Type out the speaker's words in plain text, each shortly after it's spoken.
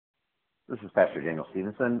This is Pastor Daniel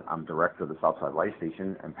Stevenson. I'm director of the Southside Life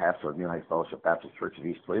Station and pastor of New Heights Fellowship Baptist Church of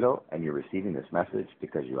East Toledo, and you're receiving this message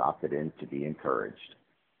because you opted in to be encouraged.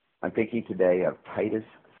 I'm thinking today of Titus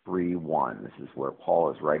 3:1. This is where Paul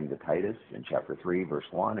is writing to Titus in chapter 3, verse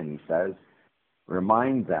 1, and he says,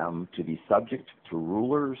 "Remind them to be subject to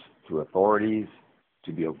rulers, to authorities,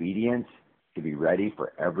 to be obedient, to be ready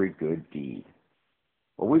for every good deed."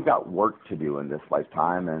 Well, we've got work to do in this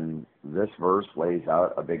lifetime, and this verse lays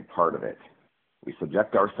out a big part of it. We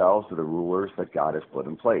subject ourselves to the rulers that God has put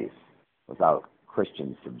in place. Without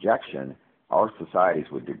Christian subjection, our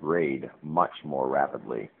societies would degrade much more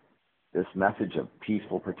rapidly. This message of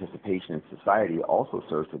peaceful participation in society also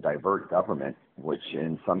serves to divert government, which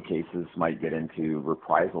in some cases might get into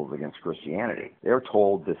reprisals against Christianity. They're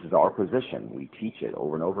told this is our position. We teach it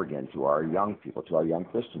over and over again to our young people, to our young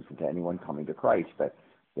Christians, and to anyone coming to Christ, that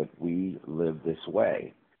we live this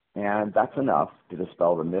way. And that's enough to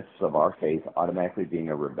dispel the myths of our faith automatically being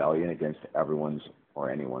a rebellion against everyone's or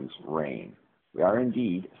anyone's reign. We are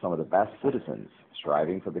indeed some of the best citizens,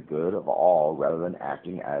 striving for the good of all rather than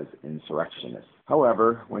acting as insurrectionists.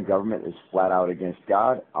 However, when government is flat out against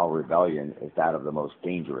God, our rebellion is that of the most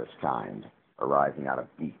dangerous kind, arising out of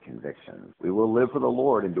deep convictions. We will live for the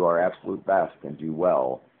Lord and do our absolute best and do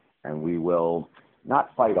well, and we will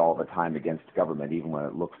not fight all the time against government even when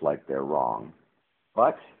it looks like they're wrong.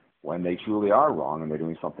 But when they truly are wrong and they're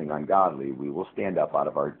doing something ungodly, we will stand up out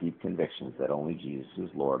of our deep convictions that only Jesus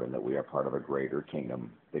is Lord and that we are part of a greater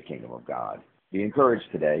kingdom, the kingdom of God. Be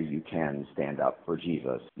encouraged today. You can stand up for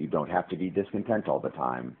Jesus. You don't have to be discontent all the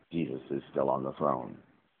time. Jesus is still on the throne.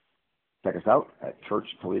 Check us out at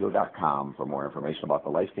churchtoledo.com for more information about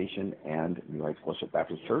the Life Station and New Heights Fellowship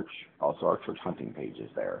Baptist Church. Also, our church hunting page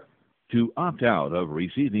is there. To opt out of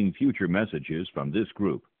receiving future messages from this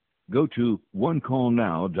group, go to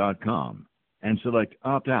onecallnow.com and select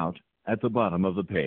Opt Out at the bottom of the page.